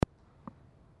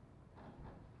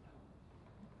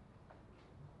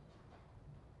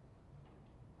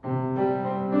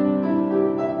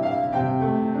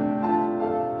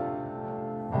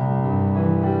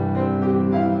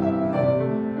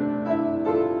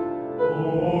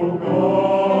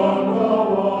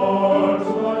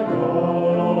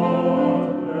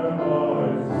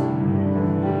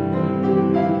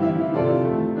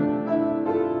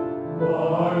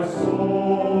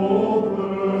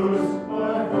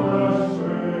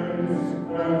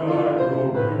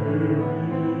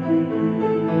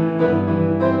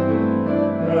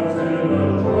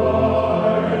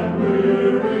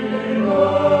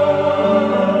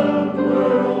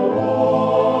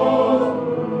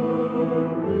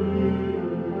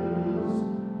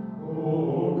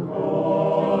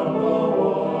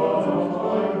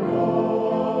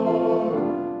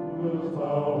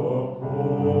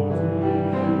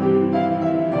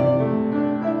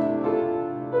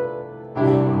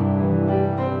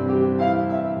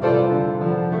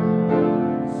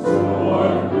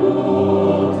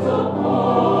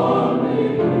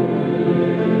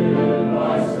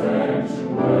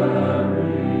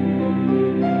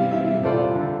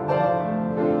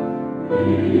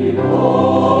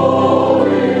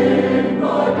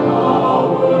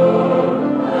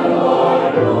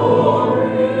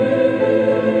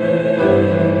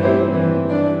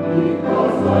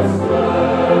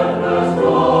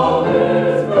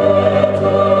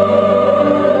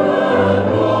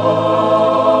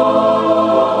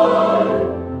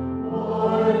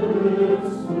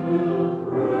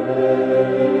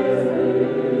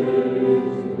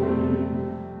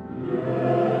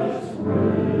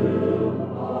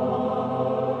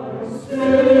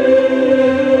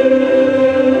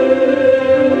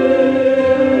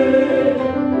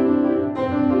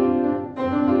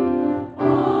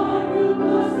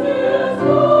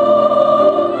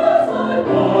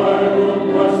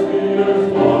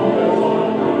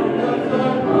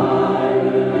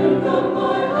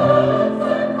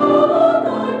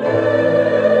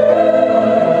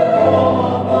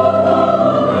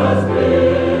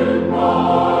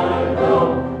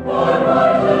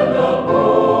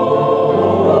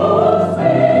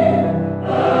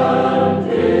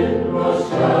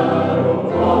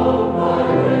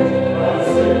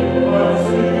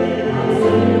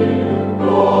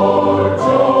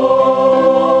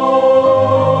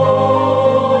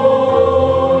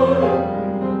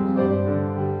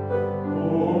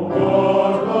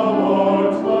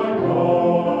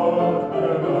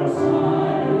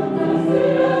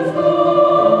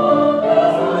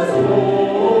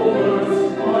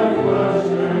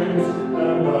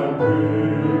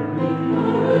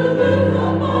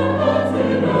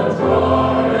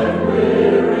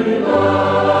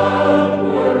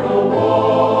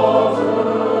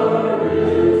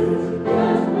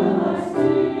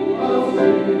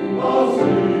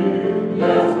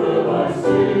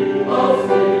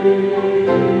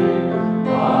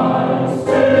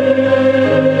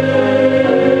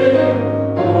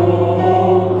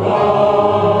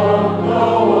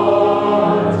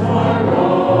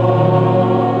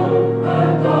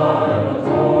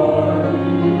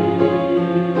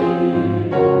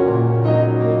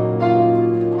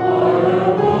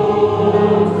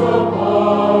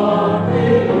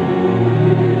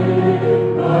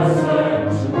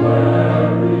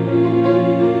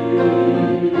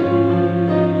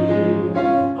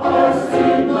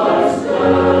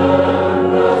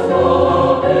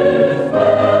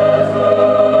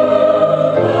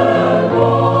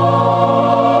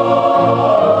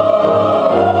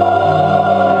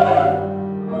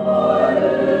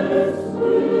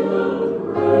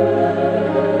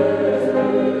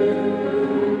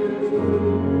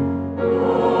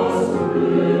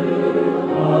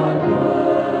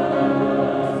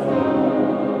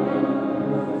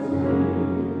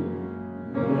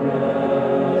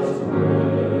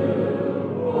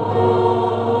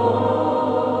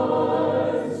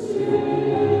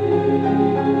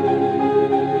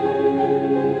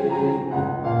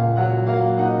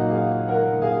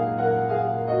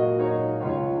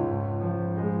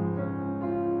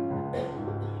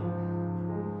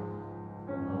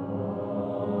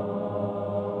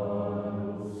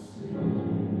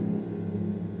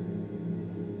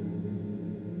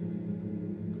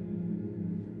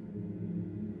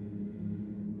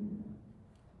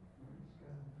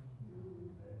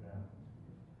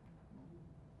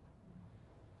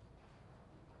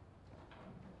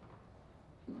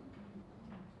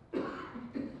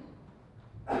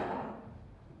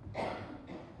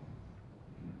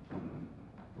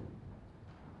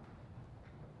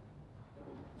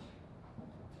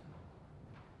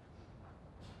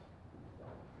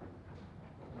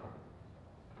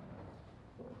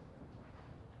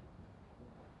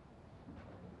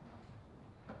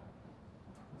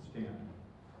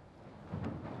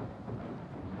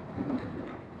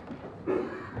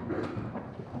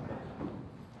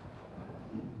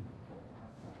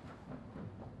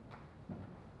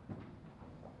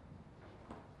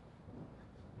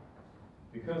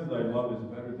Because thy love is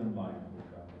better than life, O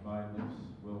God, my lips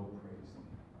will praise thee.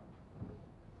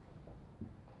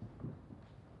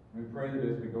 We pray that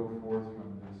as we go forth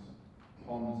from this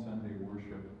Palm Sunday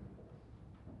worship,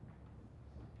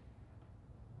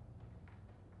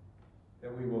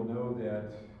 that we will know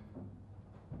that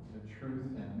the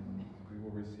truth, and we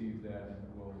will receive that, and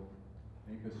it will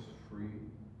make us free.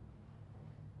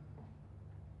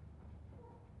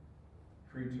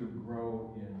 Free to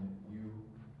grow in you.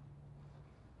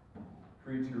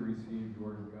 Free to receive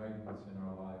your guidance in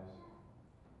our lives.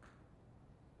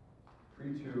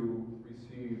 Free to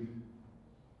receive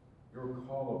your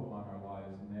call upon our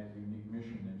lives and that unique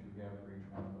mission that you have for each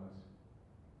one of us.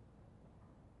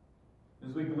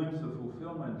 As we glimpse the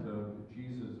fulfillment of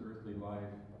Jesus' earthly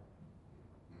life,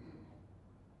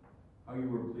 I how you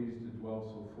were pleased to dwell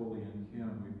so fully in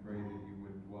him, we pray that you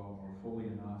would dwell more fully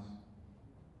in us,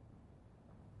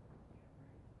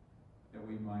 that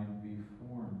we might be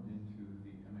formed into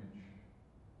the image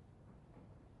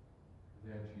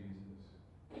of that Jesus,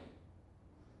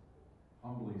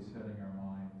 humbly setting our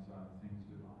minds on things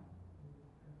divine.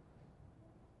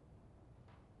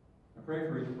 I pray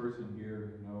for each person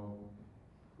here. You know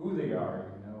who they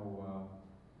are, you know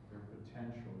their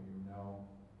potential, you know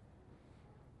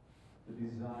the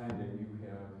design that you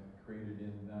have created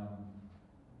in them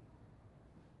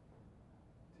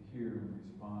to hear and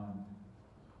respond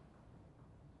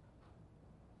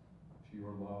to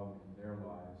your love in their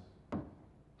lives.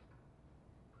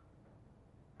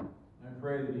 And I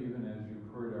pray that even as you've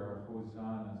heard our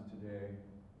hosannas today,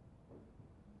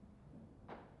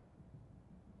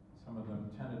 some of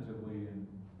them tentatively and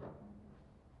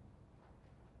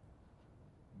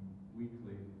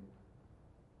weakly,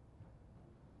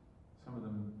 some of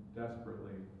them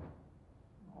desperately,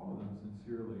 all of them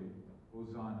sincerely,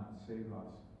 Hosanna, save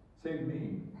us, save me.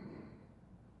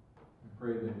 I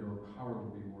pray that your power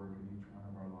will be working in each one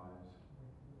of our lives.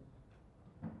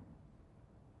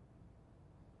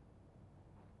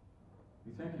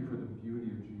 We thank you for the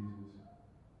beauty of Jesus.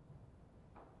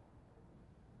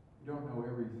 We don't know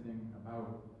everything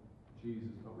about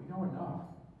Jesus, but we know enough.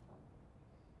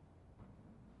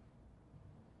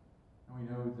 And we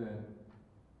know that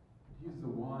he's the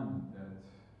one that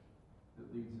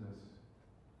leads us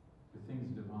to things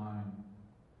divine,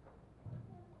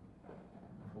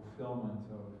 the fulfillment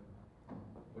of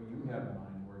what you have in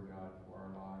mind, Lord God, for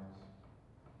our lives.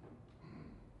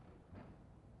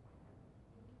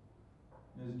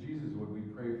 And as Jesus would, we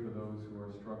pray for those who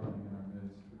are struggling in our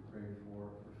midst. We pray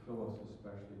for Phyllis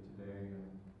especially today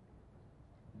and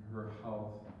in her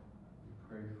health. We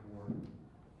pray for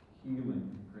healing.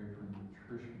 We pray for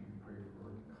nutrition. We pray for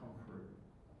comfort.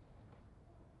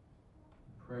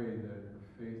 We pray that her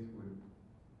faith would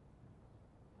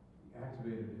be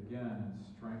activated again and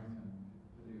strengthened.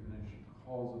 That even as she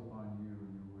calls upon you,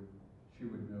 she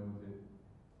would know that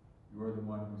you are the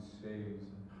one who saves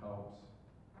and helps.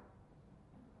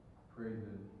 Pray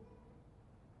that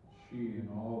she and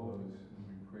all those whom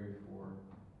we pray for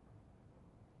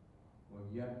will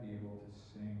yet be able to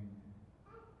sing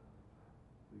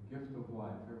the gift of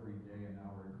life every day and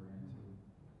hour granted.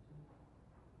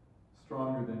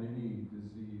 Stronger than any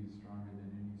disease, stronger than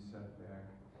any setback.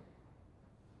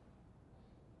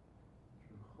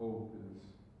 Your hope is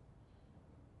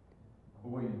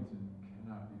buoyant and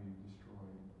cannot be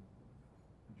destroyed.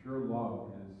 That your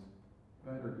love is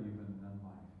better even than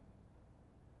life.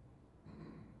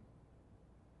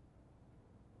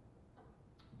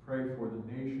 Pray for the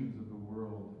nations of the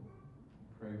world.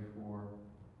 Pray for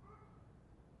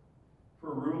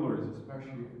rulers,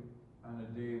 especially on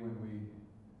a day when we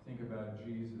think about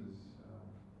Jesus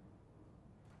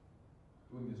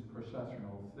doing this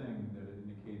processional thing that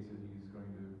indicates that he's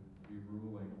going to be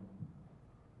ruling.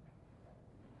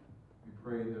 We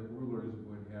pray that rulers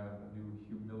would have a new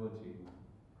humility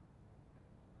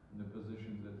in the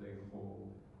positions that they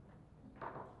hold.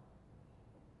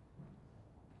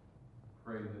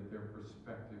 Pray that their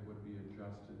perspective would be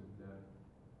adjusted,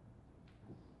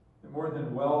 that more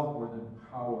than wealth, more than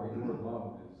power, your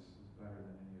love is better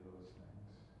than any of those things.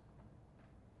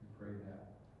 We pray that.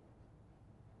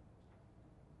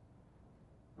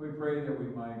 We pray that we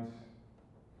might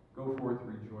go forth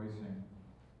rejoicing,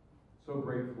 so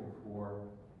grateful for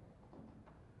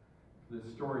this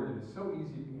story that is so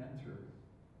easy to enter.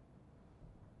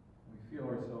 We feel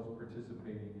ourselves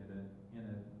participating in it,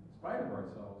 in spite of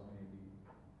ourselves, maybe.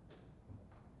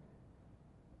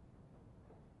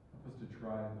 Help us to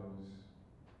try those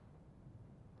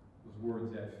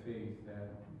words, that faith, that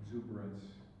exuberance,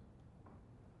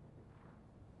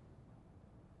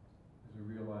 as we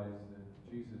realize that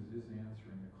Jesus is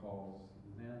answering the calls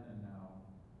then and now.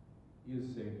 He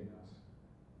is saving us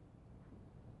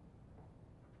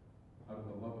out of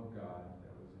the love of God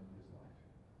that was in his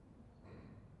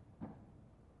life.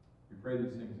 We pray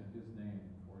these things in his name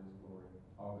for his glory.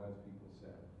 All God's people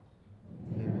said.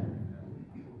 Amen.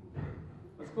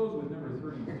 Let's close with number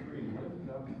 33.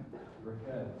 Lift up your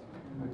heads.